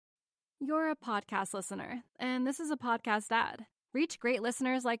You're a podcast listener, and this is a podcast ad. Reach great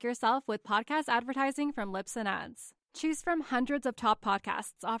listeners like yourself with podcast advertising from Libsyn Ads. Choose from hundreds of top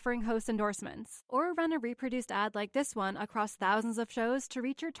podcasts offering host endorsements, or run a reproduced ad like this one across thousands of shows to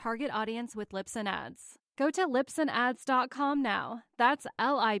reach your target audience with Libsyn Ads. Go to libsynads.com now. That's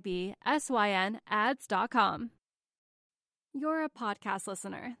LIBSYN ads.com. You're a podcast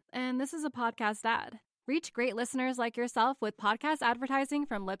listener, and this is a podcast ad. Reach great listeners like yourself with podcast advertising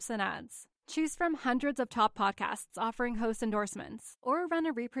from Libsyn Ads. Choose from hundreds of top podcasts offering host endorsements, or run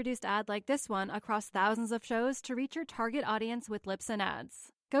a reproduced ad like this one across thousands of shows to reach your target audience with Libsyn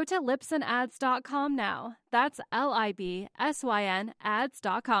Ads. Go to libsynads.com now. That's LIBSYN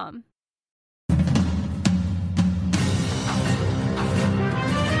ads.com.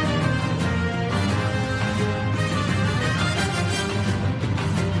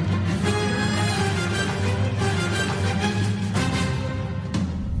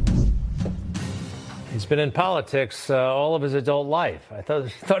 He's been in politics all of his adult life. I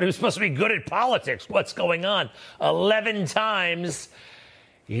thought he was supposed to be good at politics. What's going on? 11 times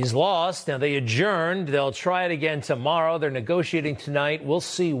he's lost. Now they adjourned. They'll try it again tomorrow. They're negotiating tonight. We'll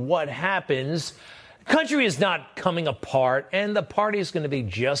see what happens. The country is not coming apart, and the party is going to be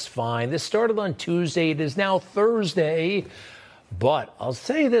just fine. This started on Tuesday. It is now Thursday. But I'll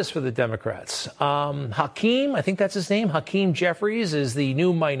say this for the Democrats. Hakeem, I think that's his name, Hakeem Jeffries, is the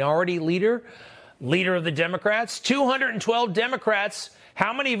new minority leader of the Democrats. 212 Democrats.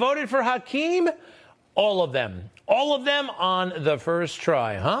 How many voted for Hakeem? All of them. All of them on the first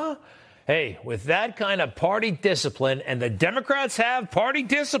try, huh? Hey, with that kind of party discipline, and the Democrats have party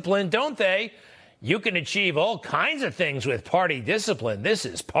discipline, don't they? You can achieve all kinds of things with party discipline. This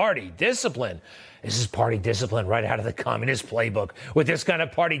is party discipline. This is party discipline right out of the communist playbook. With this kind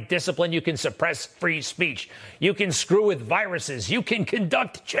of party discipline, you can suppress free speech. You can screw with viruses. You can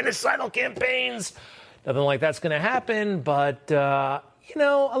conduct genocidal campaigns. Nothing like that's going to happen, but, a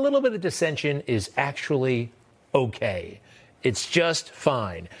little bit of dissension is actually okay. It's just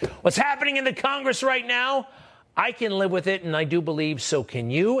fine. What's happening in the Congress right now? I can live with it, and I do believe so can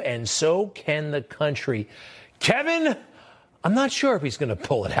you, and so can the country. Kevin, I'm not sure if he's going to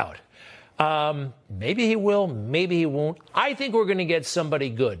pull it out. Maybe he will, maybe he won't. I think we're going to get somebody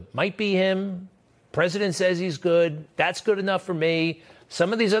good. Might be him. President says he's good. That's good enough for me.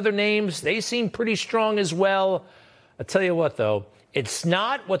 Some of these other names, they seem pretty strong as well. I'll tell you what, though, it's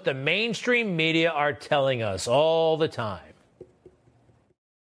not what the mainstream media are telling us all the time.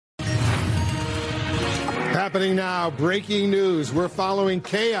 Happening now, breaking news. We're following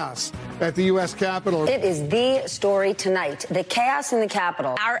chaos at the U.S. Capitol. It is the story tonight, the chaos in the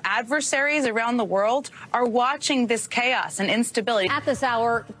Capitol. Our adversaries around the world are watching this chaos and instability. At this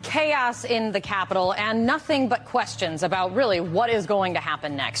hour, chaos in the Capitol and nothing but questions about really what is going to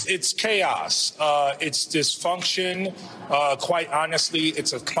happen next. It's chaos. It's dysfunction. Quite honestly,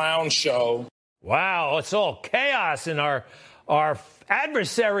 it's a clown show. Wow, it's all chaos in our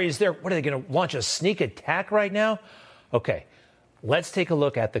adversaries. What are they going to launch a sneak attack right now? Okay. Let's take a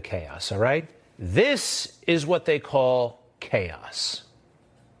look at the chaos, all right? This is what they call chaos.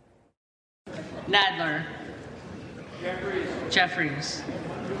 Nadler. Jeffries.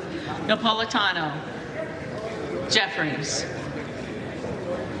 Napolitano. Jeffries.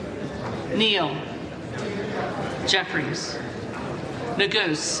 Neal. Jeffries.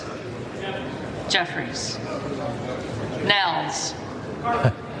 Neguse. Jeffries. Nels.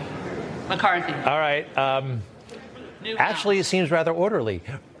 McCarthy. All right. Actually, it seems rather orderly.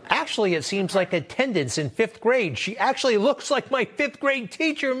 Actually, it seems like attendance in fifth grade. She actually looks like my fifth grade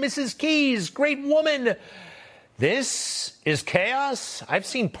teacher, Mrs. Keys. Great woman. This is chaos. I've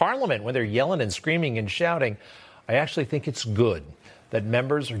seen Parliament when they're yelling and screaming and shouting. I actually think it's good that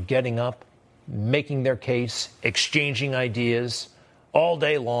members are getting up, making their case, exchanging ideas all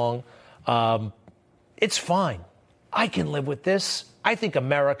day long. It's fine. I can live with this. I think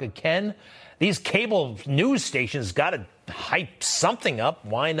America can. These cable news stations got to hype something up.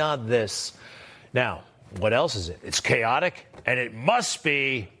 Why not this? Now, what else is it? It's chaotic, and it must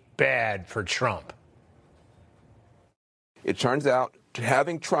be bad for Trump. It turns out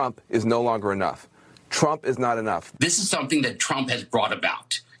having Trump is no longer enough. Trump is not enough. This is something that Trump has brought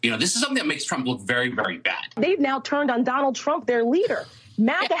about. This is something that makes Trump look very, very bad. They've now turned on Donald Trump, their leader.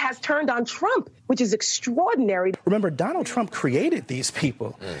 MAGA has turned on Trump, which is extraordinary. Remember, Donald Trump created these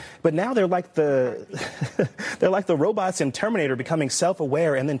people, but now they're like the robots in Terminator, becoming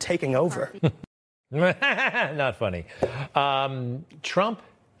self-aware and then taking over. Not funny. Trump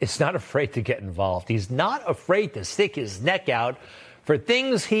is not afraid to get involved. He's not afraid to stick his neck out for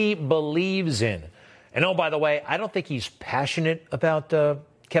things he believes in. And oh, by the way, I don't think he's passionate about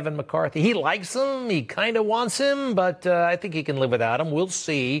Kevin McCarthy. He likes him. He kind of wants him, but I think he can live without him. We'll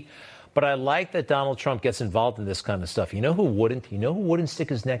see. But I like that Donald Trump gets involved in this kind of stuff. You know who wouldn't? You know who wouldn't stick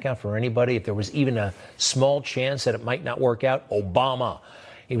his neck out for anybody if there was even a small chance that it might not work out? Obama.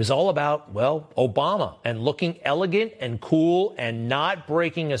 He was all about, well, Obama and looking elegant and cool and not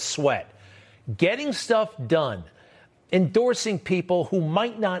breaking a sweat. Getting stuff done. Endorsing people who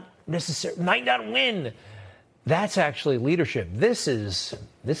might not win. That's actually leadership. This is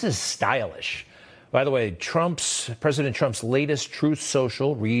stylish. By the way, President Trump's latest Truth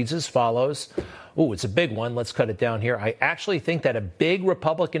Social reads as follows. Ooh, it's a big one. Let's cut it down here. I actually think that a big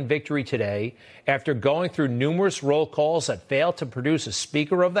Republican victory today, after going through numerous roll calls that failed to produce a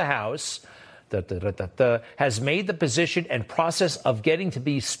Speaker of the House, has made the position and process of getting to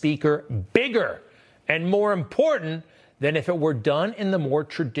be Speaker bigger and more important than if it were done in the more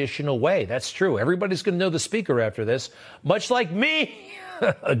traditional way. That's true. Everybody's going to know the Speaker after this, much like me.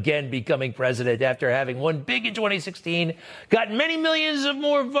 Again, becoming president after having won big in 2016, got many millions of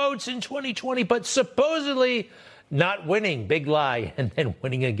more votes in 2020, but supposedly not winning. Big lie. And then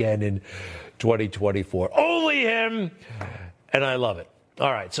winning again in 2024. Only him. And I love it.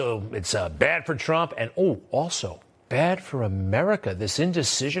 All right. So it's bad for Trump and, also bad for America. This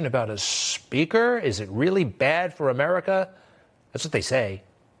indecision about a speaker. Is it really bad for America? That's what they say.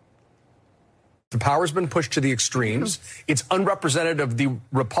 The power's been pushed to the extremes. It's unrepresentative of the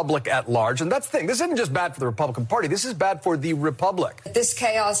republic at large. And that's the thing. This isn't just bad for the Republican Party. This is bad for the republic. This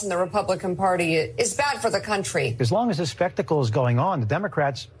chaos in the Republican Party is bad for the country. As long as this spectacle is going on, the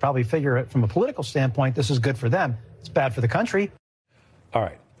Democrats probably figure it from a political standpoint, this is good for them. It's bad for the country. All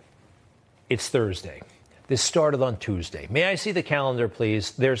right. It's Thursday. This started on Tuesday. May I see the calendar,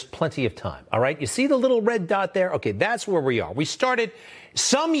 please? There's plenty of time. All right. You see the little red dot there? Okay, that's where we are. We started.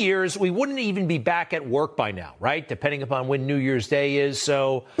 Some years we wouldn't even be back at work by now, right? Depending upon when New Year's Day is.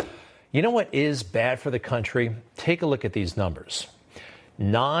 So, you know what is bad for the country? Take a look at these numbers.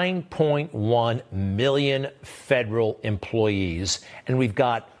 9.1 million federal employees, and we've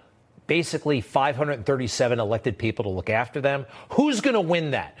got basically 537 elected people to look after them. Who's going to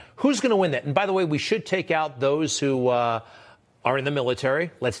win that? Who's going to win that? And by the way, we should take out those who are in the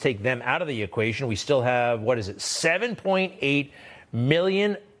military. Let's take them out of the equation. We still have, 7.8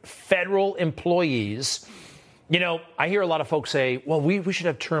 million federal employees. You know, I hear a lot of folks say, well, we should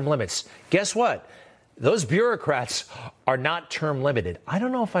have term limits. Guess what? Those bureaucrats are not term limited. I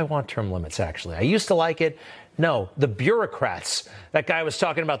don't know if I want term limits, actually. I used to like it. No, the bureaucrats. That guy was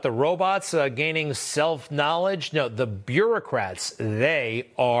talking about the robots gaining self-knowledge. No, the bureaucrats, they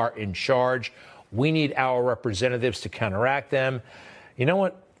are in charge. We need our representatives to counteract them. You know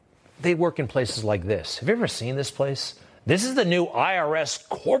what? They work in places like this. Have you ever seen this place? This is the new IRS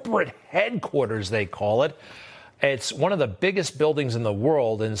corporate headquarters, they call it. It's one of the biggest buildings in the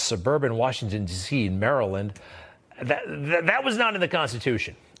world in suburban Washington, D.C., in Maryland. That was not in the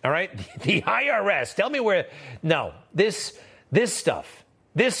Constitution, all right? The IRS, tell me where. No, this stuff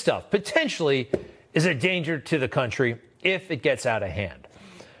potentially is a danger to the country if it gets out of hand.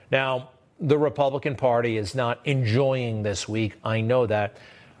 Now, the Republican Party is not enjoying this week. I know that.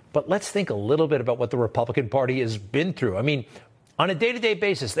 But let's think a little bit about what the Republican Party has been through. I mean, on a day-to-day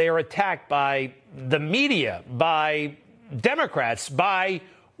basis, they are attacked by the media, by Democrats, by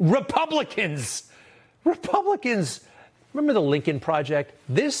Republicans. Republicans. Remember the Lincoln Project?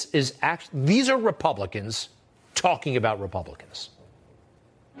 These are Republicans talking about Republicans.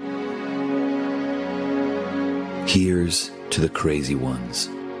 Here's to the crazy ones,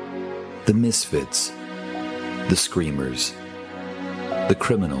 the misfits, the screamers, the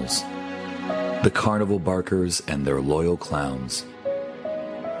criminals, the carnival barkers and their loyal clowns,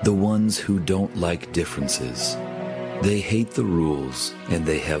 the ones who don't like differences. They hate the rules and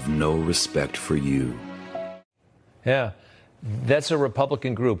they have no respect for you. Yeah, that's a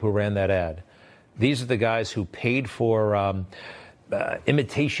Republican group who ran that ad. These are the guys who paid for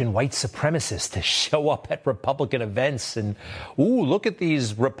imitation white supremacists to show up at Republican events. And, look at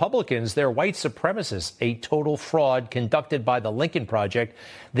these Republicans. They're white supremacists, a total fraud conducted by the Lincoln Project.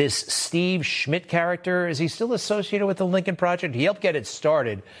 This Steve Schmidt character, is he still associated with the Lincoln Project? He helped get it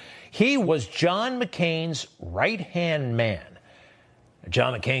started. He was John McCain's right-hand man.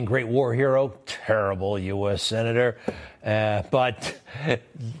 John McCain, great war hero, terrible U.S. senator. But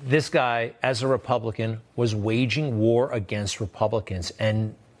this guy, as a Republican, was waging war against Republicans.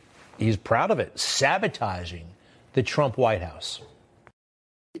 And he's proud of it, sabotaging the Trump White House.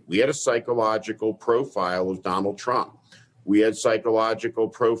 We had a psychological profile of Donald Trump. We had psychological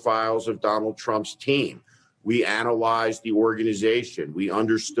profiles of Donald Trump's team. We analyzed the organization. We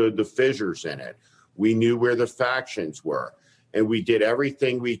understood the fissures in it. We knew where the factions were. and we did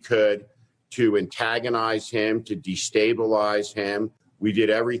everything we could to antagonize him, to destabilize him. We did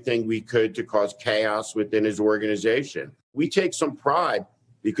everything we could to cause chaos within his organization. We take some pride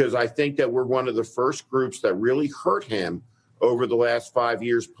because I think that we're one of the first groups that really hurt him over the last 5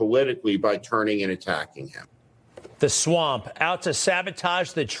 years politically by turning and attacking him. The swamp out to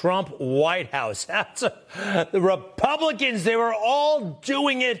sabotage the Trump White House. The Republicans, they were all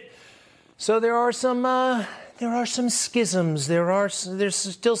doing it. So there are some schisms. There's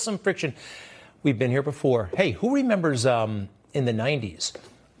still some friction. We've been here before. Hey, who remembers in the 90s?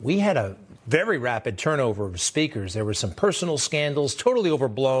 We had a very rapid turnover of speakers. There were some personal scandals, totally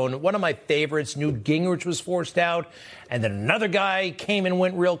overblown. One of my favorites, Newt Gingrich, was forced out, and then another guy came and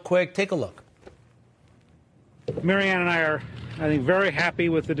went real quick. Take a look. Marianne and I are, I think, very happy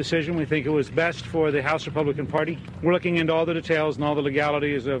with the decision. We think it was best for the House Republican Party. We're looking into all the details and all the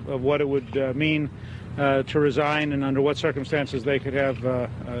legalities of what it would mean to resign and under what circumstances they could have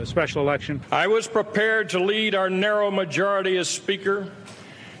a special election. I was prepared to lead our narrow majority as Speaker,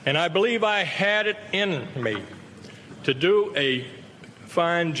 and I believe I had it in me to do a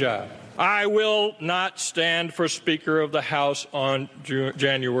fine job. I will not stand for Speaker of the House on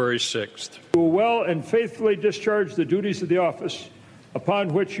January 6th. You will well and faithfully discharge the duties of the office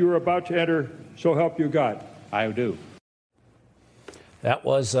upon which you are about to enter, so help you God. I do. That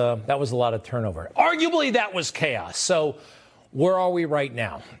was a lot of turnover. Arguably, that was chaos. So where are we right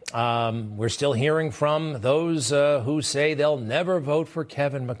now? We're still hearing from those who say they'll never vote for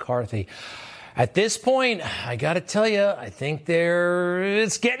Kevin McCarthy. At this point, I got to tell you, I think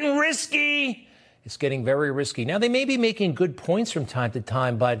it's getting risky. It's getting very risky. Now, they may be making good points from time to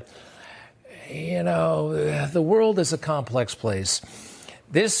time, but, you know, the world is a complex place.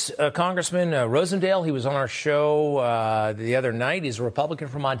 This Congressman Rosendale, he was on our show the other night. He's a Republican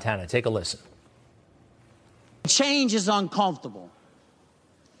from Montana. Take a listen. Change is uncomfortable.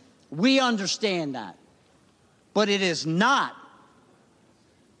 We understand that. But it is not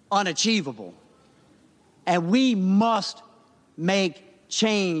unachievable. And we must make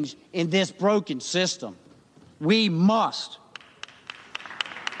change in this broken system. We must.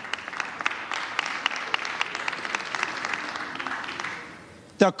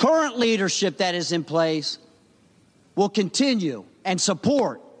 The current leadership that is in place will continue and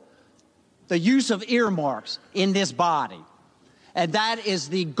support the use of earmarks in this body. And that is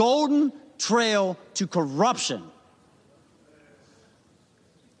the golden trail to corruption.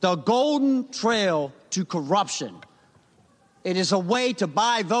 The golden trail to corruption. It is a way to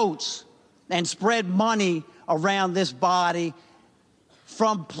buy votes and spread money around this body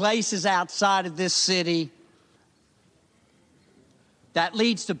from places outside of this city that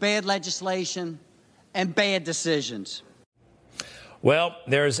leads to bad legislation and bad decisions. Well,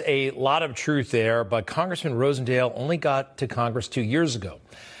 there's a lot of truth there, but Congressman Rosendale only got to Congress 2 years ago.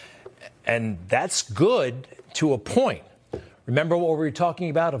 And that's good to a point. Remember what we were talking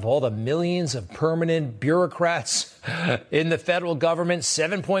about of all the millions of permanent bureaucrats in the federal government,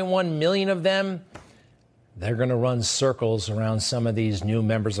 7.1 million of them? They're going to run circles around some of these new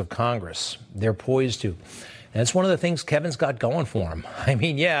members of Congress. They're poised to. And that's one of the things Kevin's got going for him. I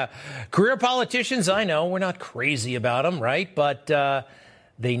mean, yeah, career politicians, I know, we're not crazy about them, right? But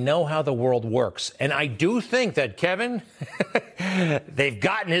they know how the world works. And I do think that Kevin, they've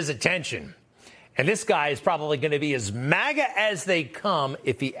gotten his attention. And this guy is probably going to be as MAGA as they come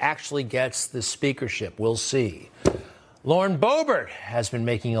if he actually gets the speakership. We'll see. Lauren Boebert has been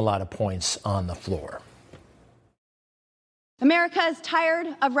making a lot of points on the floor. America is tired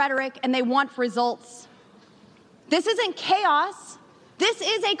of rhetoric and they want results. This isn't chaos. This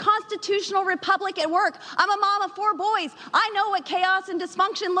is a constitutional republic at work. I'm a mom of 4 boys. I know what chaos and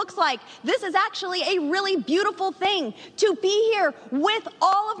dysfunction looks like. This is actually a really beautiful thing to be here with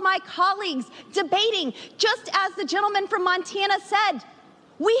all of my colleagues debating. Just as the gentleman from Montana said,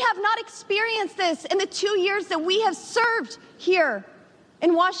 we have not experienced this in the 2 years that we have served here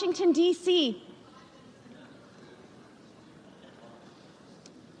in Washington, D.C.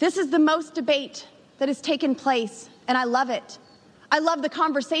 This is the most debate that has taken place, and I love it. I love the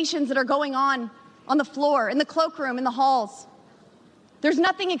conversations that are going on the floor, in the cloakroom, in the halls. There's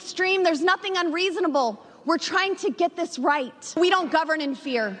nothing extreme. There's nothing unreasonable. We're trying to get this right. We don't govern in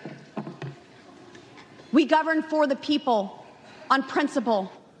fear. We govern for the people on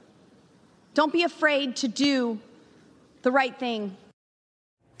principle. Don't be afraid to do the right thing.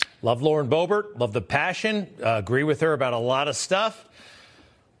 Love Lauren Boebert. Love the passion. Agree with her about a lot of stuff.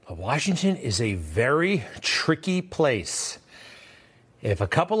 But Washington is a very tricky place. If a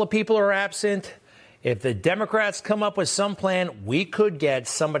couple of people are absent, if the Democrats come up with some plan, we could get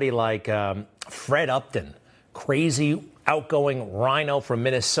somebody like Fred Upton, crazy outgoing rhino from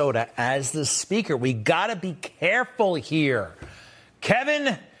Minnesota as the speaker. We got to be careful here.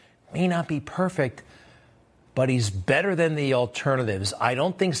 Kevin may not be perfect, but he's better than the alternatives. I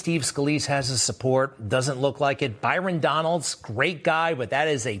don't think Steve Scalise has his support. Doesn't look like it. Byron Donalds, great guy, but that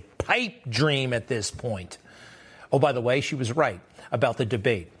is a pipe dream at this point. Oh, by the way, she was right about the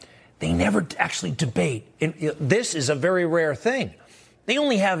debate. They never actually debate. This is a very rare thing. They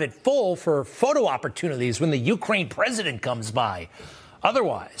only have it full for photo opportunities when the Ukraine president comes by.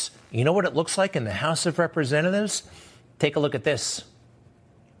 Otherwise, you know what it looks like in the House of Representatives? Take a look at this.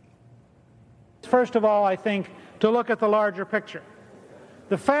 First of all, I think to look at the larger picture.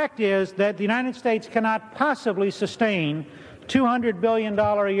 The fact is that the United States cannot possibly sustain $200 billion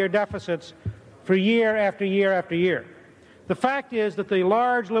a year deficits for year after year after year. The fact is that the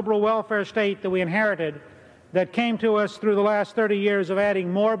large liberal welfare state that we inherited, that came to us through the last 30 years of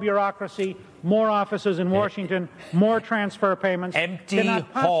adding more bureaucracy, more offices in Washington, more transfer payments. Empty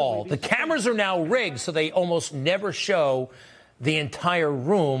hall. The cameras are now rigged so they almost never show the entire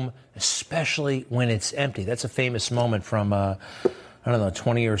room, especially when it's empty. That's a famous moment from,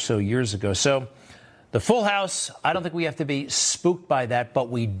 20 or so years ago. So the full house, I don't think we have to be spooked by that, but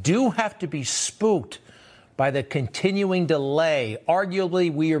we do have to be spooked by the continuing delay.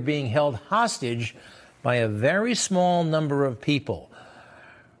 Arguably, we are being held hostage by a very small number of people.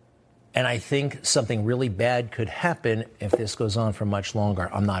 And I think something really bad could happen if this goes on for much longer.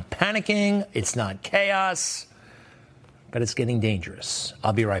 I'm not panicking. It's not chaos. But it's getting dangerous.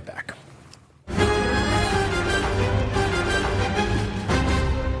 I'll be right back.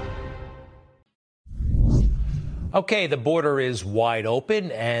 Okay, the border is wide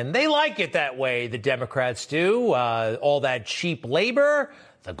open, and they like it that way, the Democrats do. All that cheap labor,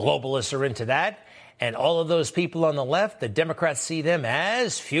 the globalists are into that. And all of those people on the left, the Democrats see them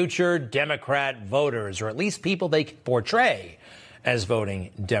as future Democrat voters, or at least people they portray as voting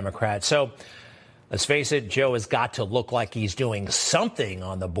Democrats. So let's face it, Joe has got to look like he's doing something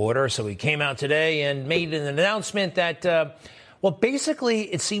on the border. So he came out today and made an announcement that,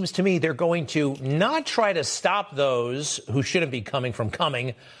 basically, it seems to me they're going to not try to stop those who shouldn't be coming from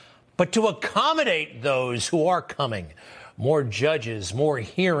coming, but to accommodate those who are coming. More judges, more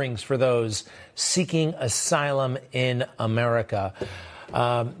hearings for those seeking asylum in America.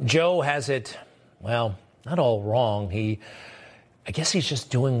 Joe has it, not all wrong. I guess he's just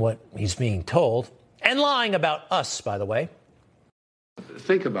doing what he's being told. And lying about us, by the way.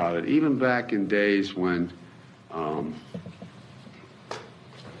 Think about it. Even back in days when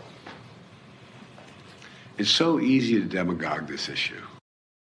it's so easy to demagogue this issue.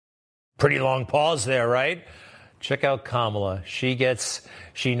 Pretty long pause there, right? Check out Kamala. She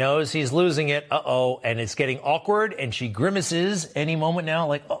knows he's losing it. And it's getting awkward. And she grimaces any moment now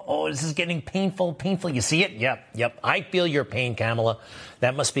like, this is getting painful. You see it? Yep. I feel your pain, Kamala.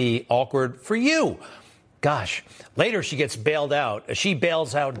 That must be awkward for you. Gosh. Later, she gets bailed out. She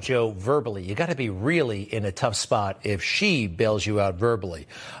bails out Joe verbally. You got to be really in a tough spot if she bails you out verbally.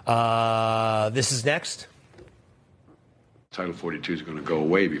 This is next. Title 42 is going to go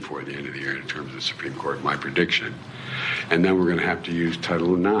away before the end of the year in terms of the Supreme Court, my prediction. And then we're going to have to use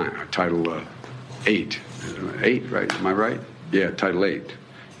Title 8. 8, right? Am I right? Yeah, Title 8.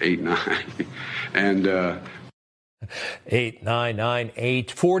 8, 9. And 8, 9, 9,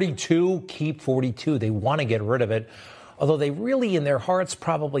 8, 42, keep 42. They want to get rid of it, although they really in their hearts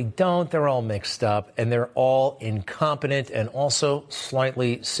probably don't. They're all mixed up and they're all incompetent and also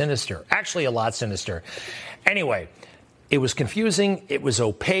slightly sinister. Actually, a lot sinister. Anyway, it was confusing. It was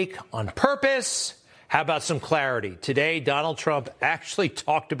opaque on purpose. How about some clarity? Today, Donald Trump actually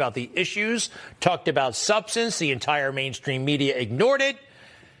talked about the issues, talked about substance. The entire mainstream media ignored it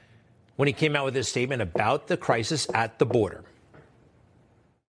when he came out with his statement about the crisis at the border.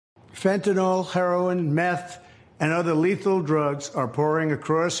 Fentanyl, heroin, meth, and other lethal drugs are pouring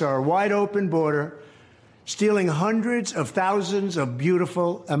across our wide open border, stealing hundreds of thousands of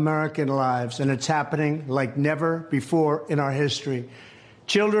beautiful American lives. And it's happening like never before in our history.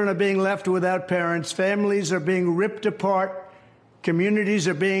 Children are being left without parents. Families are being ripped apart. Communities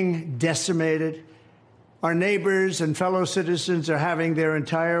are being decimated. Our neighbors and fellow citizens are having their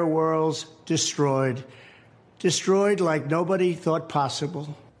entire worlds destroyed. Destroyed like nobody thought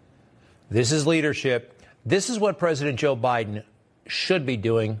possible. This is leadership. This is what President Joe Biden should be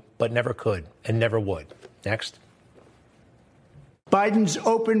doing, but never could and never would. Next. Biden's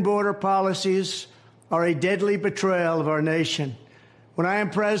open border policies are a deadly betrayal of our nation. When I am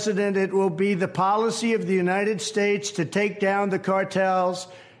president, it will be the policy of the United States to take down the cartels,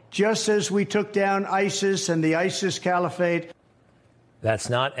 just as we took down ISIS and the ISIS caliphate. That's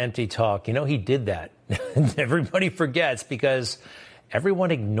not empty talk. You know, he did that Everybody forgets because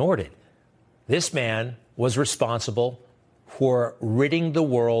everyone ignored it. This man was responsible for ridding the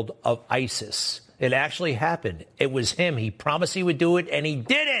world of ISIS. It actually happened. It was him. He promised he would do it, and he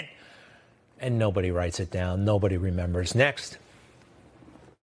didn't. And nobody writes it down. Nobody remembers. Next.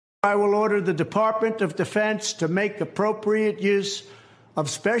 I will order the Department of Defense to make appropriate use of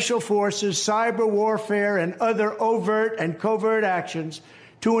special forces, cyber warfare, and other overt and covert actions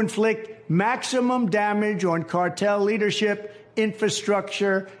to inflict maximum damage on cartel leadership,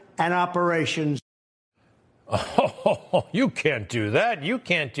 infrastructure, and operations. Oh, you can't do that. You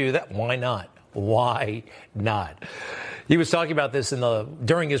can't do that. Why not? Why not? He was talking about this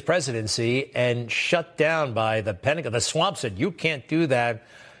during his presidency and shut down by the Pentagon. The swamp said, you can't do that.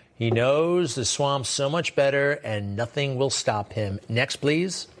 He knows the swamp so much better and nothing will stop him. Next,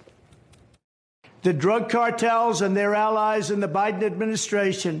 please. The drug cartels and their allies in the Biden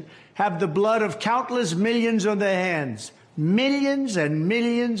administration have the blood of countless millions on their hands. Millions and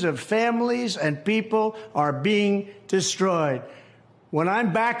millions of families and people are being destroyed. When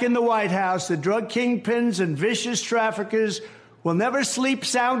I'm back in the White House, the drug kingpins and vicious traffickers will never sleep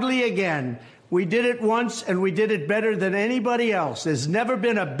soundly again. We did it once, and we did it better than anybody else. There's never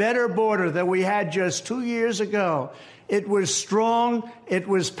been a better border than we had just 2 years ago. It was strong, it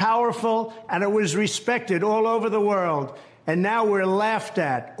was powerful, and it was respected all over the world. And now we're laughed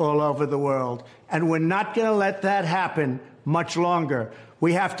at all over the world. And we're not going to let that happen much longer.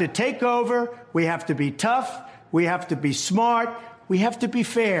 We have to take over. We have to be tough. We have to be smart. We have to be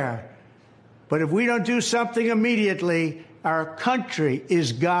fair. But if we don't do something immediately, our country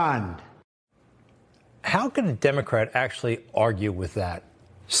is gone. How can a Democrat actually argue with that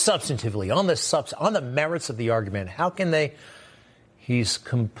substantively on the merits of the argument? How can they? He's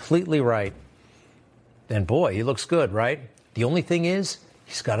completely right. And boy, he looks good, right? The only thing is,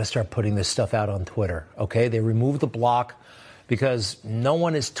 he's got to start putting this stuff out on Twitter. OK, they removed the block because no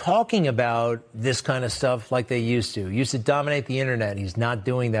one is talking about this kind of stuff like they used to. Used to dominate the internet. He's not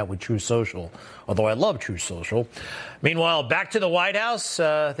doing that with Truth Social, although I love Truth Social. Meanwhile, back to the White House,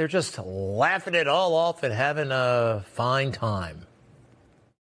 they're just laughing it all off and having a fine time.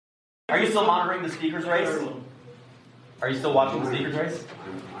 Are you still monitoring the speaker's race? Are you still watching the speaker's race?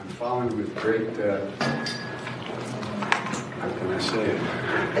 I'm following with great, how can I say it?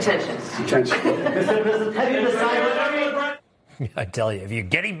 Attention. I tell you, if you're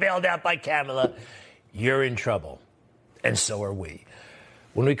getting bailed out by Kamala, you're in trouble. And so are we.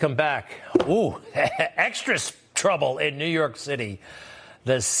 When we come back, extra trouble in New York City.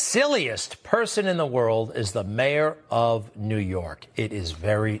 The silliest person in the world is the mayor of New York. It is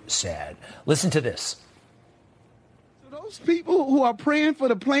very sad. Listen to this. So those people who are praying for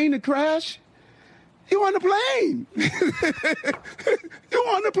the plane to crash, you on the plane. You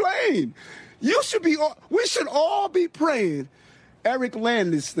on the plane. We should all be praying Eric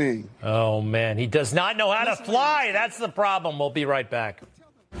land this thing. Oh, man. He does not know how to fly. That's the problem. We'll be right back.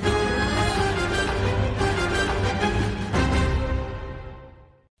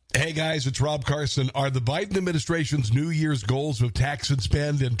 Hey guys, it's Rob Carson. Are the Biden administration's New Year's goals of tax and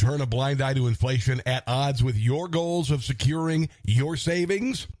spend and turn a blind eye to inflation at odds with your goals of securing your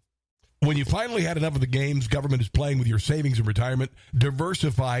savings? When you finally had enough of the games government is playing with your savings and retirement,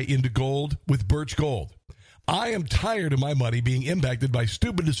 diversify into gold with Birch Gold. I am tired of my money being impacted by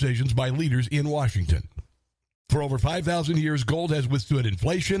stupid decisions by leaders in Washington. For over 5,000 years, gold has withstood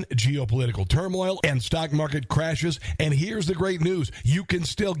inflation, geopolitical turmoil, and stock market crashes. And here's the great news. You can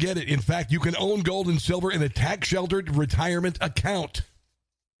still get it. In fact, you can own gold and silver in a tax-sheltered retirement account.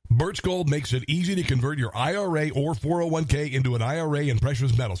 Birch Gold makes it easy to convert your IRA or 401k into an IRA in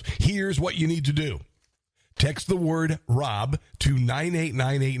precious metals. Here's what you need to do. Text the word ROB to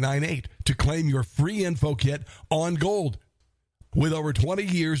 989898 to claim your free info kit on gold. With over 20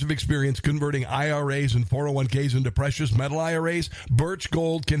 years of experience converting IRAs and 401ks into precious metal IRAs, Birch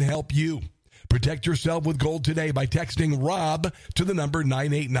Gold can help you. Protect yourself with gold today by texting ROB to the number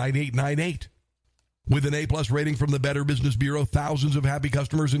 989898. With an A-plus rating from the Better Business Bureau, thousands of happy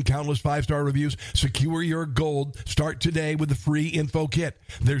customers, and countless five-star reviews, secure your gold. Start today with the free info kit.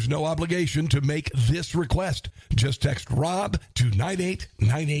 There's no obligation to make this request. Just text ROB to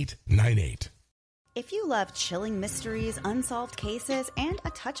 989898. If you love chilling mysteries, unsolved cases, and a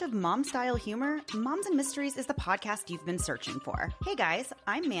touch of mom-style humor, Moms and Mysteries is the podcast you've been searching for. Hey guys,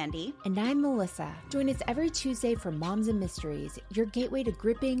 I'm Mandy. And I'm Melissa. Join us every Tuesday for Moms and Mysteries, your gateway to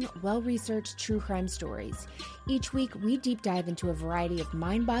gripping, well-researched true crime stories. Each week, we deep dive into a variety of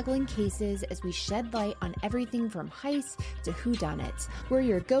mind-boggling cases as we shed light on everything from heists to whodunits. We're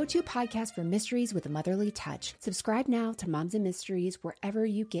your go-to podcast for mysteries with a motherly touch. Subscribe now to Moms and Mysteries wherever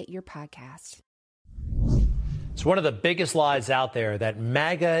you get your podcasts. It's one of the biggest lies out there that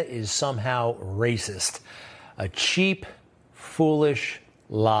MAGA is somehow racist. A cheap, foolish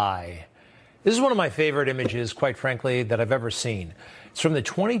lie. This is one of my favorite images, quite frankly, that I've ever seen. It's from the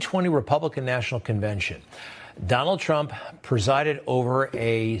 2020 Republican National Convention. Donald Trump presided over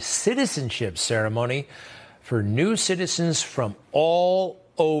a citizenship ceremony for new citizens from all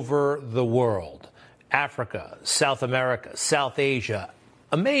over the world. Africa, South America, South Asia.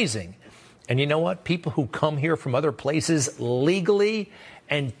 Amazing. And you know what? People who come here from other places legally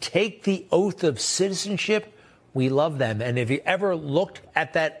and take the oath of citizenship, we love them. And if you ever looked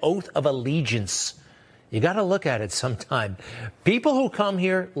at that oath of allegiance, you got to look at it sometime. People who come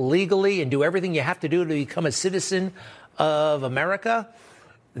here legally and do everything you have to do to become a citizen of America,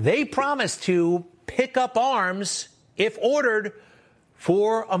 they promise to pick up arms if ordered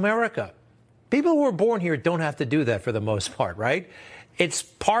for America. People who are born here don't have to do that for the most part, right? It's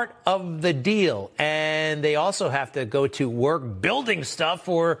part of the deal. And they also have to go to work building stuff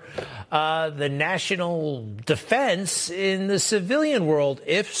for the national defense in the civilian world,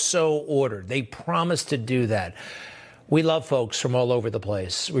 if so ordered. They promise to do that. We love folks from all over the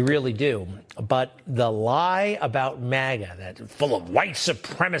place. We really do. But the lie about MAGA, that full of white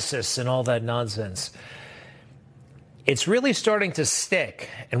supremacists and all that nonsense, it's really starting to stick,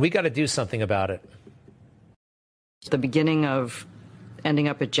 and we got to do something about it. The beginning of ending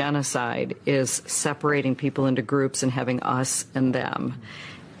up at genocide is separating people into groups and having us and them.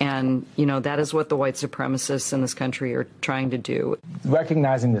 And, you know, that is what the white supremacists in this country are trying to do.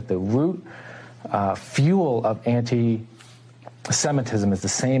 Recognizing that the root fuel of anti-Semitism is the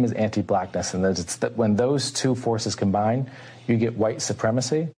same as anti-blackness, and it's that when those two forces combine, you get white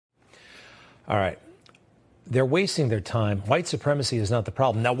supremacy. All right. They're wasting their time. White supremacy is not the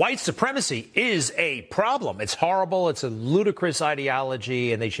problem. Now, white supremacy is a problem. It's horrible. It's a ludicrous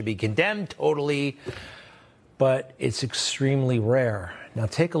ideology, and they should be condemned totally. But it's extremely rare. Now,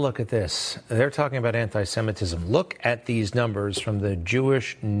 take a look at this. They're talking about anti-Semitism. Look at these numbers from the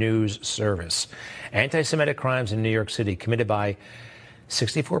Jewish News Service. Anti-Semitic crimes in New York City committed by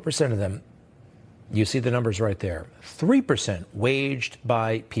 64% of them. You see the numbers right there. 3% waged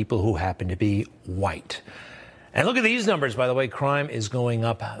by people who happen to be white. And look at these numbers, by the way. Crime is going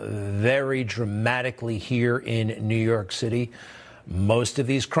up very dramatically here in New York City. Most of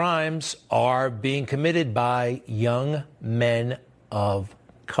these crimes are being committed by young men of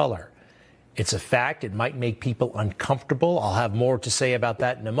color. It's a fact. It might make people uncomfortable. I'll have more to say about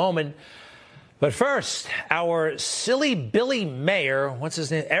that in a moment. But first, our silly Billy mayor, what's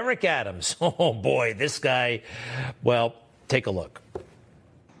his name? Eric Adams. Oh, boy, this guy. Well, take a look.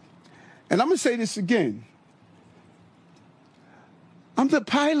 And I'm going to say this again. I'm the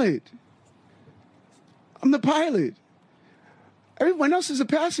pilot. I'm the pilot. Everyone else is a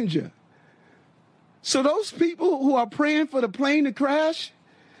passenger. So those people who are praying for the plane to crash,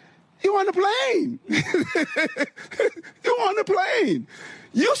 you on the plane. You on the plane.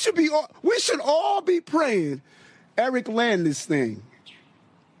 We should all be praying, Eric, land this thing.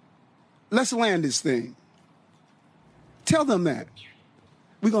 Let's land this thing. Tell them that.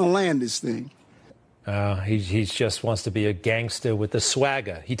 We're going to land this thing. He just wants to be a gangster with the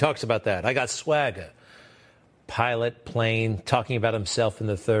swagger. He talks about that. I got swagger. Pilot, plane, talking about himself in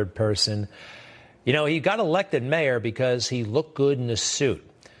the third person. You know, he got elected mayor because he looked good in a suit.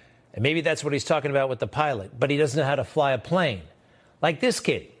 And maybe that's what he's talking about with the pilot. But he doesn't know how to fly a plane. Like this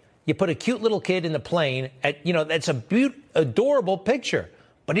kid. You put a cute little kid in the plane. That's a adorable picture.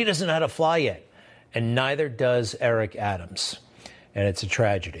 But he doesn't know how to fly yet. And neither does Eric Adams. And it's a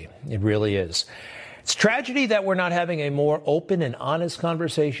tragedy. It really is. It's a tragedy that we're not having a more open and honest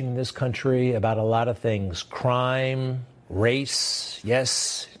conversation in this country about a lot of things. Crime, race,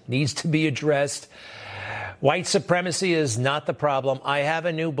 yes, needs to be addressed. White supremacy is not the problem. I have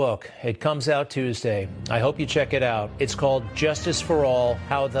a new book. It comes out Tuesday. I hope you check it out. It's called Justice for All: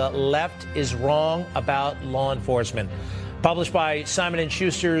 How the Left is Wrong About Law Enforcement. Published by Simon &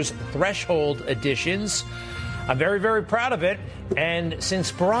 Schuster's Threshold Editions. I'm very, very proud of it. And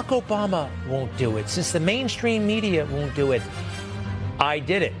since Barack Obama won't do it, since the mainstream media won't do it, I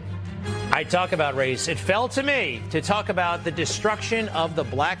did it. I talk about race. It fell to me to talk about the destruction of the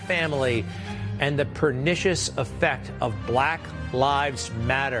black family and the pernicious effect of Black Lives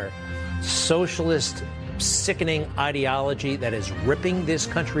Matter, socialist, sickening ideology that is ripping this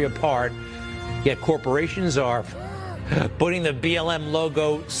country apart, yet corporations are putting the BLM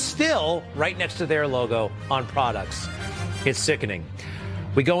logo still right next to their logo on products. It's sickening.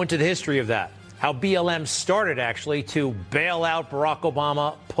 We go into the history of that, how BLM started actually to bail out Barack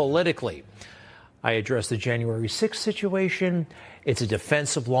Obama politically. I address the January 6th situation. It's a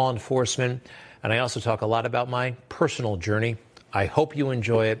defense of law enforcement. And I also talk a lot about my personal journey. I hope you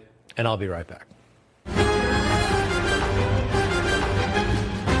enjoy it, and I'll be right back.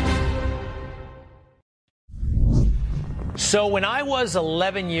 So when I was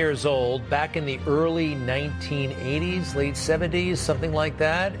 11 years old, back in the early 1980s, late 70s, something like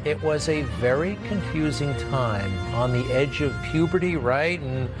that, it was a very confusing time, on the edge of puberty, right?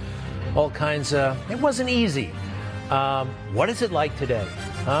 And all kinds of, it wasn't easy. What is it like today,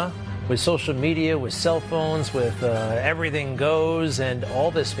 huh? With social media, with cell phones, with everything goes, and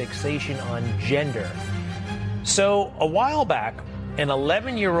all this fixation on gender. So a while back, an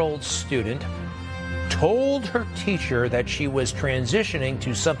 11-year-old student told her teacher that she was transitioning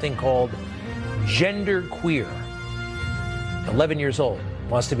to something called genderqueer. 11 years old,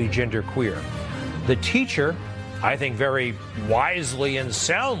 wants to be genderqueer. The teacher, I think very wisely and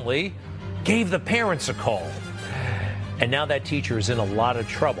soundly, gave the parents a call. And now that teacher is in a lot of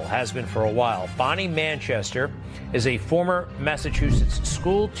trouble, has been for a while. Bonnie Manchester is a former Massachusetts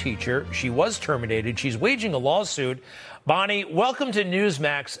school teacher. She was terminated. She's waging a lawsuit. Bonnie, welcome to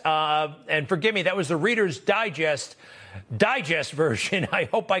Newsmax. And forgive me, that was the Reader's Digest version. I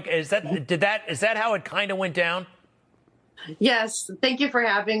hope is that how it kind of went down? Yes, thank you for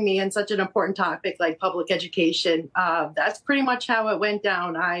having me in such an important topic like public education. That's pretty much how it went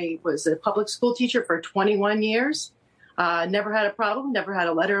down. I was a public school teacher for 21 years. Never had a problem, never had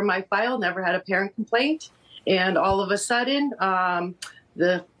a letter in my file, never had a parent complaint. And all of a sudden,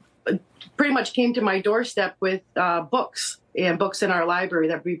 pretty much came to my doorstep with books in our library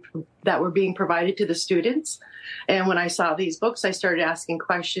that were being provided to the students. And when I saw these books, I started asking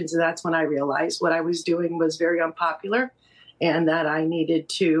questions, and that's when I realized what I was doing was very unpopular, and that I needed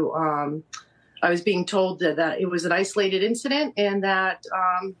to. I was being told that it was an isolated incident, and that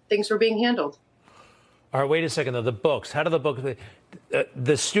things were being handled. All right, wait a second, though. The books, how do the books...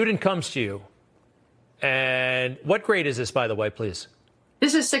 the student comes to you, and what grade is this, by the way, please?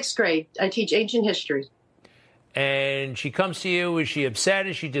 This is 6th grade. I teach ancient history. And she comes to you. Is she upset?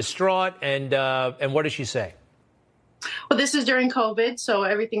 Is she distraught? And what does she say? Well, this is during COVID, so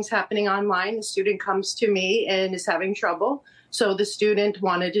everything's happening online. The student comes to me and is having trouble. So the student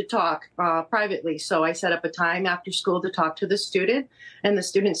wanted to talk privately. So I set up a time after school to talk to the student. And the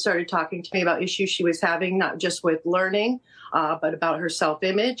student started talking to me about issues she was having, not just with learning, but about her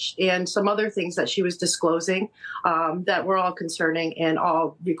self-image and some other things that she was disclosing that were all concerning and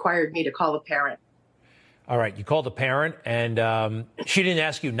all required me to call a parent. All right, you called a parent, and she didn't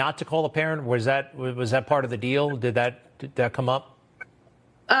ask you not to call a parent? Was that part of the deal? Did that come up?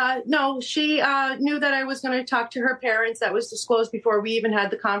 No, she knew that I was going to talk to her parents. That was disclosed before we even had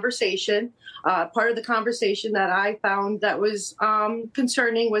the conversation. Part of the conversation that I found that was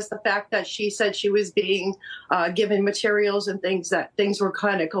concerning was the fact that she said she was being given materials and things were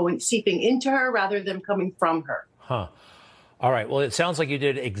kind of seeping into her rather than coming from her. Huh. All right. Well, it sounds like you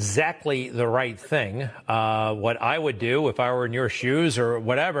did exactly the right thing. What I would do if I were in your shoes or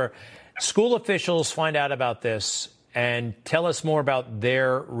whatever, school officials find out about this and tell us more about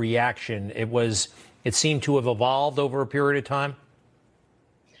their reaction. It seemed to have evolved over a period of time.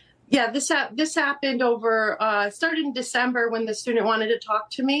 Yeah, this happened started in December when the student wanted to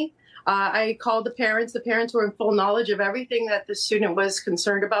talk to me. I called the parents. The parents were in full knowledge of everything that the student was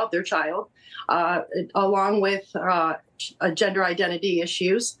concerned about, their child, along with gender identity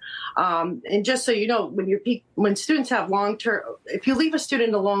issues. And just so you know, when students have long-term, if you leave a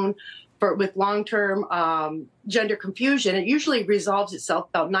student alone with long-term gender confusion, it usually resolves itself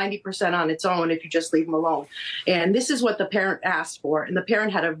about 90% on its own if you just leave them alone. And this is what the parent asked for. And the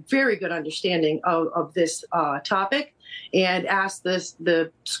parent had a very good understanding of this topic and asked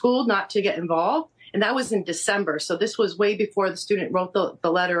the school not to get involved. And that was in December. So this was way before the student wrote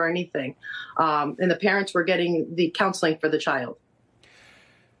the letter or anything. And the parents were getting the counseling for the child.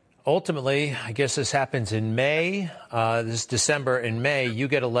 Ultimately, I guess this happens in May, this December. In May, you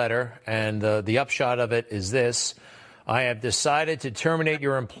get a letter, and the upshot of it is this. I have decided to terminate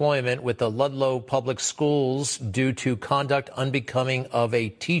your employment with the Ludlow Public Schools due to conduct unbecoming of a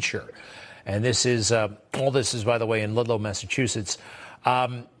teacher. And this is, all this is, by the way, in Ludlow, Massachusetts.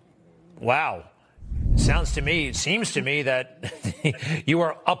 Wow. It seems to me that you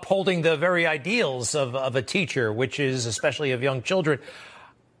are upholding the very ideals of a teacher, which is especially of young children.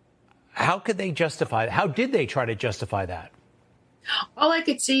 How could they justify that? How did they try to justify that? All I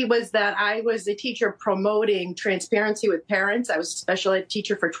could see was that I was a teacher promoting transparency with parents. I was a special ed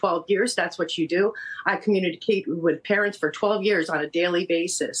teacher for 12 years. That's what you do. I communicate with parents for 12 years on a daily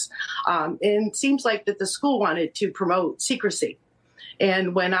basis. And it seems like that the school wanted to promote secrecy.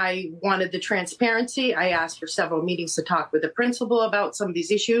 And when I wanted the transparency, I asked for several meetings to talk with the principal about some of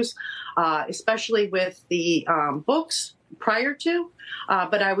these issues, especially with the books prior to.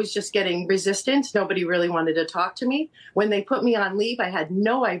 But I was just getting resistance. Nobody really wanted to talk to me. When they put me on leave, I had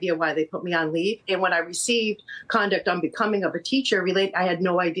no idea why they put me on leave. And when I received conduct on becoming of a teacher I had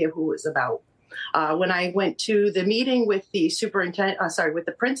no idea who it was about. When I went to the meeting with the with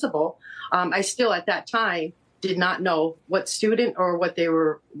the principal, I still at that time did not know what student or what they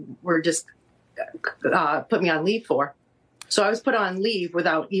were just put me on leave for. So I was put on leave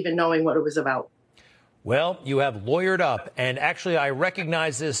without even knowing what it was about. Well, you have lawyered up, and actually I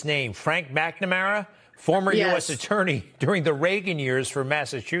recognize this name, Frank McNamara, former U.S. attorney during the Reagan years for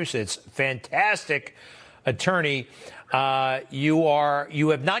Massachusetts. Fantastic attorney. You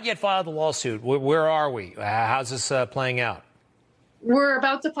have not yet filed the lawsuit. Where are we? How's this playing out? We're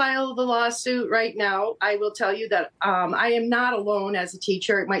about to file the lawsuit right now. I will tell you that I am not alone as a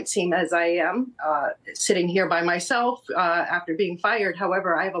teacher. It might seem as I am sitting here by myself after being fired.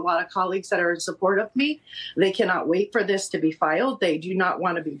 However, I have a lot of colleagues that are in support of me. They cannot wait for this to be filed. They do not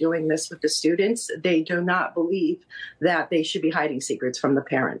want to be doing this with the students. They do not believe that they should be hiding secrets from the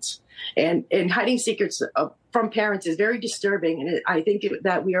parents. And hiding secrets from parents is very disturbing. And I think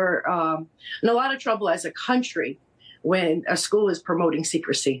that we are in a lot of trouble as a country when a school is promoting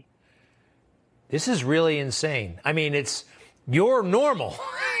secrecy. This is really insane. I mean, you're normal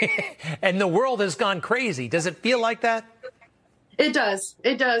and the world has gone crazy. Does it feel like that? It does.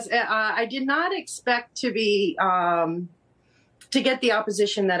 It does. I did not expect to be to get the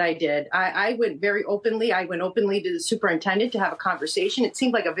opposition that I did. I went very openly. I went openly to the superintendent to have a conversation. It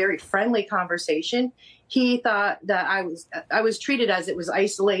seemed like a very friendly conversation. He thought that I was treated as it was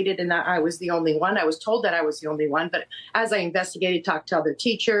isolated and that I was the only one. I was told that I was the only one. But as I investigated, talked to other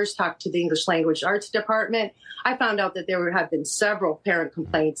teachers, talked to the English Language Arts Department, I found out that there have been several parent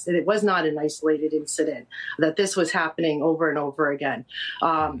complaints that it was not an isolated incident, that this was happening over and over again.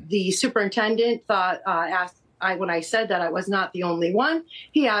 The superintendent when I said that I was not the only one,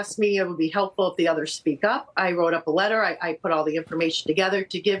 he asked me it would be helpful if the others speak up. I wrote up a letter. I put all the information together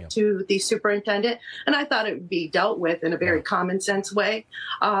to give to the superintendent, and I thought it would be dealt with in a very common sense way.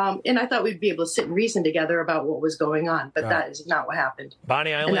 And I thought we'd be able to sit and reason together about what was going on, but that is not what happened.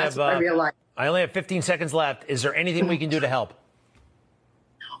 Bonnie, I only have 15 seconds left. Is there anything we can do to help?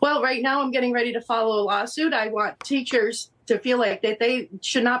 Well, right now I'm getting ready to follow a lawsuit. I want teachers to feel like that they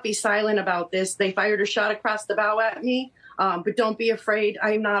should not be silent about this. They fired a shot across the bow at me, but don't be afraid.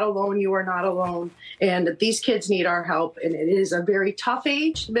 I'm not alone. You are not alone. And these kids need our help. And it is a very tough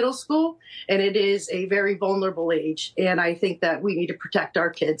age, middle school, and it is a very vulnerable age. And I think that we need to protect our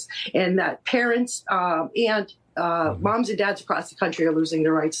kids, and that parents and moms and dads across the country are losing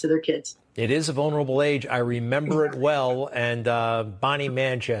their rights to their kids. It is a vulnerable age. I remember it well. And Bonnie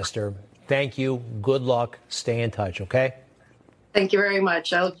Manchester, thank you. Good luck. Stay in touch, okay? Thank you very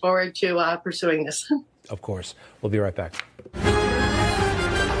much. I look forward to pursuing this. Of course. We'll be right back.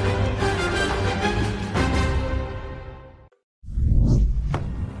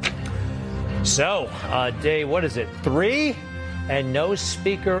 So, day, what is it, 3? And no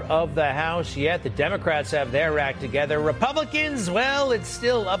Speaker of the House yet. The Democrats have their act together. Republicans, well, it's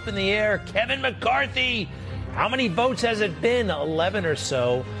still up in the air. Kevin McCarthy, how many votes has it been? 11 or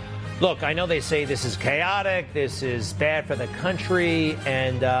so. Look, I know they say this is chaotic, this is bad for the country,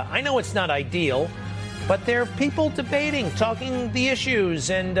 and I know it's not ideal, but there are people debating, talking the issues.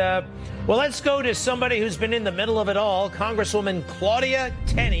 And, well, let's go to somebody who's been in the middle of it all, Congresswoman Claudia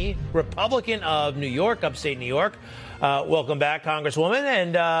Tenney, Republican of New York, upstate New York. Welcome back, Congresswoman,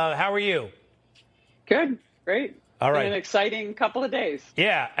 and how are you? Good, great. All right. Been an exciting couple of days.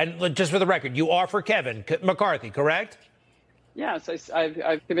 Yeah, and just for the record, you are for Kevin McCarthy, correct? Yes,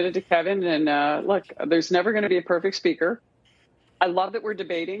 I've committed to Kevin, and look, there's never going to be a perfect speaker. I love that we're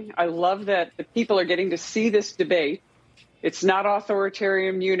debating. I love that the people are getting to see this debate. It's not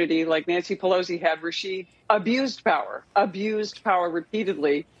authoritarian immunity like Nancy Pelosi had, where she abused power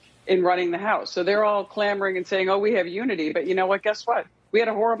repeatedly in running the House. So they're all clamoring and saying, oh, we have unity. But you know what? Guess what? We had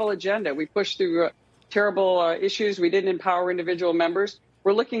a horrible agenda. We pushed through terrible issues. We didn't empower individual members.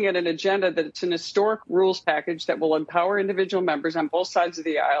 We're looking at an agenda that's an historic rules package that will empower individual members on both sides of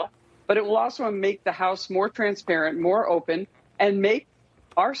the aisle, but it will also make the House more transparent, more open, and make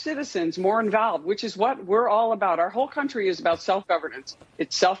our citizens more involved, which is what we're all about. Our whole country is about self-governance.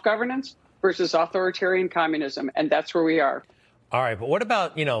 It's self-governance versus authoritarian communism, and that's where we are. All right, but what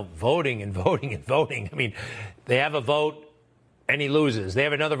about, voting and voting and voting? I mean, they have a vote and he loses. They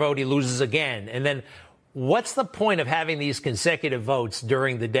have another vote, he loses again. And then what's the point of having these consecutive votes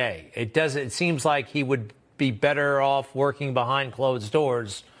during the day? It seems like he would be better off working behind closed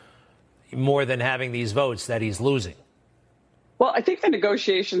doors more than having these votes that he's losing? Well, I think the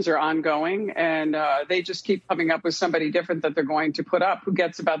negotiations are ongoing, and they just keep coming up with somebody different that they're going to put up who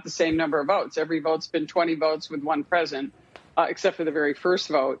gets about the same number of votes. Every vote's been 20 votes with one present, except for the very first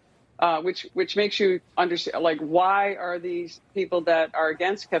vote, which makes you understand, like, why are these people that are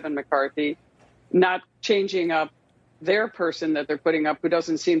against Kevin McCarthy not changing up their person that they're putting up who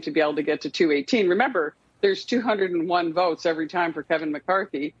doesn't seem to be able to get to 218? Remember, there's 201 votes every time for Kevin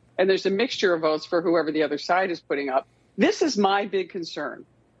McCarthy, and there's a mixture of votes for whoever the other side is putting up. This is my big concern,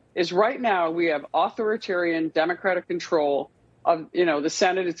 is right now we have authoritarian Democratic control of, the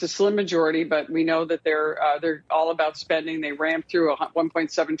Senate. It's a slim majority, but we know that they're all about spending. They rammed through a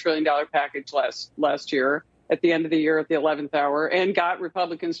 $1.7 trillion package last year at the end of the year at the 11th hour and got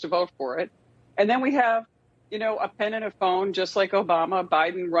Republicans to vote for it. And then we have, a pen and a phone, just like Obama,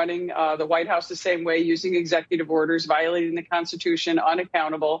 Biden running the White House the same way, using executive orders, violating the Constitution,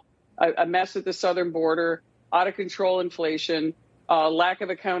 unaccountable, a mess at the southern border, out of control inflation, lack of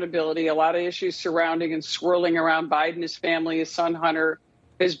accountability, a lot of issues surrounding and swirling around Biden, his family, his son Hunter,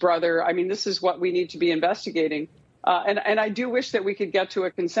 his brother. I mean, this is what we need to be investigating. And I do wish that we could get to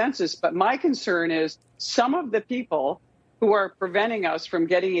a consensus. But my concern is some of the people who are preventing us from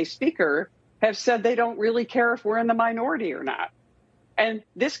getting a speaker have said they don't really care if we're in the minority or not. And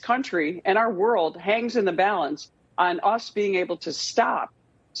this country and our world hangs in the balance on us being able to stop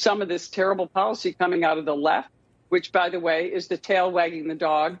some of this terrible policy coming out of the left, which, by the way, is the tail wagging the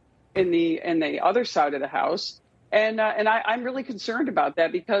dog in the other side of the House. And I'm really concerned about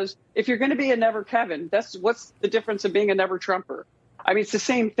that, because if you're going to be a never Kevin, what's the difference of being a never Trumper? I mean, it's the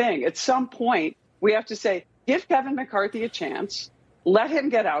same thing. At some point, we have to say, give Kevin McCarthy a chance. Let him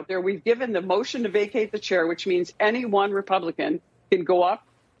get out there. We've given the motion to vacate the chair, which means any one Republican can go up,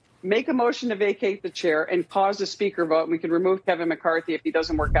 make a motion to vacate the chair, and cause a speaker vote. And we can remove Kevin McCarthy if he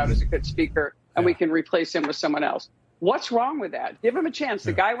doesn't work out as a good speaker, and we can replace him with someone else. What's wrong with that? Give him a chance.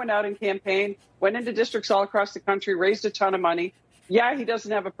 The guy went out and campaigned, went into districts all across the country, raised a ton of money. Yeah, he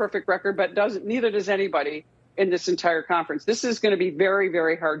doesn't have a perfect record, but neither does anybody in this entire conference. This is going to be very,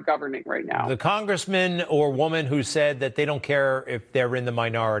 very hard governing right now. The congressman or woman who said that they don't care if they're in the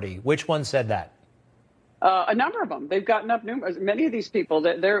minority, which one said that? A number of them. They've gotten up many of these people.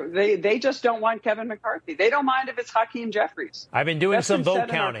 They just don't want Kevin McCarthy. They don't mind if it's Hakeem Jeffries. I've been doing some vote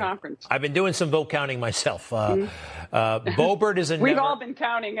counting. I've been doing some vote counting myself. Boebert is a We've all been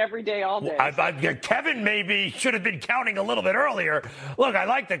counting every day, all day. Kevin maybe should have been counting a little bit earlier. Look, I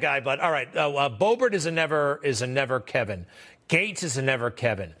like the guy, but all right. Boebert is a never Kevin. Gates is a never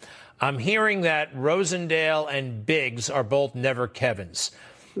Kevin. I'm hearing that Rosendale and Biggs are both never Kevins.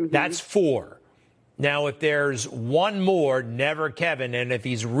 That's 4. Now, if there's one more never Kevin, and if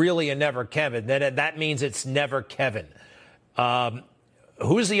he's really a never Kevin, then that means it's never Kevin.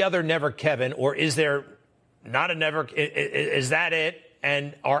 Who's the other never Kevin, or is there not a never? Is that it?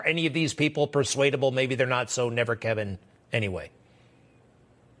 And are any of these people persuadable? Maybe they're not so never Kevin anyway.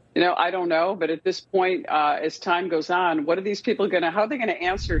 I don't know. But at this point, as time goes on, how are they going to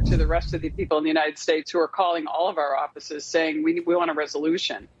answer to the rest of the people in the United States who are calling all of our offices saying we want a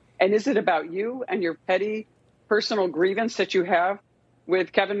resolution? And is it about you and your petty personal grievance that you have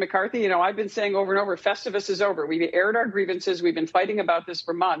with Kevin McCarthy? I've been saying over and over, Festivus is over. We've aired our grievances. We've been fighting about this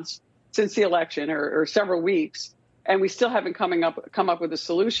for months since the election, or several weeks, and we still haven't come up with a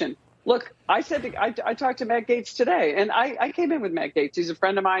solution. Look, I talked to Matt Gaetz today, and I came in with Matt Gaetz. He's a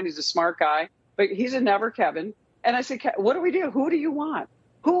friend of mine. He's a smart guy, but he's a never Kevin. And I said, what do we do? Who do you want?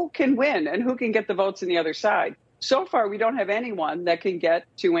 Who can win and who can get the votes on the other side? So far, we don't have anyone that can get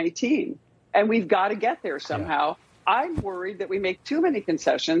 218, and we've got to get there somehow. Yeah. I'm worried that we make too many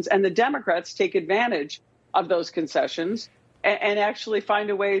concessions, and the Democrats take advantage of those concessions and actually find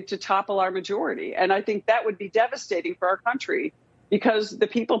a way to topple our majority. And I think that would be devastating for our country, because the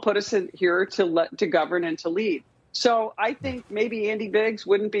people put us in here to govern and to lead. So I think maybe Andy Biggs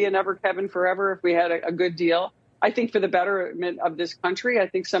wouldn't be a never Kevin forever if we had a good deal. I think for the betterment of this country, I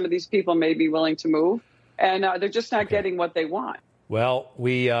think some of these people may be willing to move. And they're just not getting what they want. Well,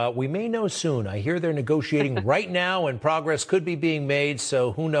 we may know soon. I hear they're negotiating right now, and progress could be being made.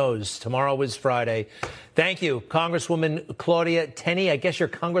 So who knows? Tomorrow is Friday. Thank you, Congresswoman Claudia Tenney. I guess you're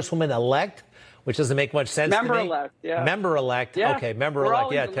Congresswoman-elect, which doesn't make much sense to me. Member-elect, yeah. Member-elect. Yeah. Okay,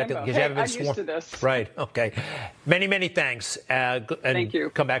 member-elect. Yeah, technically, because you haven't been sworn. I'm used to this. Right. Okay. Many, many thanks. And thank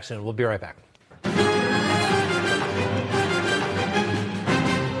you. Come back soon. We'll be right back.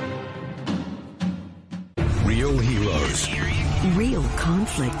 Real heroes. Real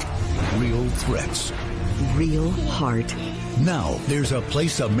conflict. Real threats. real heart. Now, there's a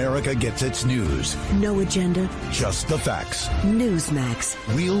place America gets its news. No agenda. Just the facts. Newsmax.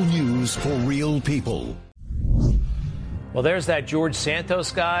 Real news for real people. Well, there's that George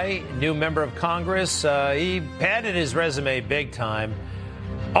Santos guy, new member of Congress. He padded his resume big time.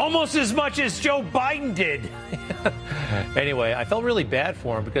 Almost as much as Joe Biden did. Anyway, I felt really bad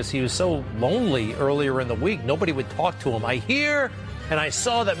for him because he was so lonely earlier in the week. Nobody would talk to him. I hear and I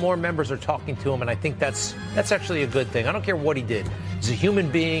saw that more members are talking to him, and I think that's actually a good thing. I don't care what he did. He's a human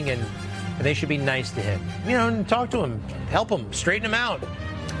being, and they should be nice to him. You know, and talk to him, help him, straighten him out.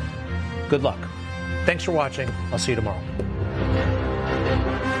 Good luck. Thanks for watching. I'll see you tomorrow.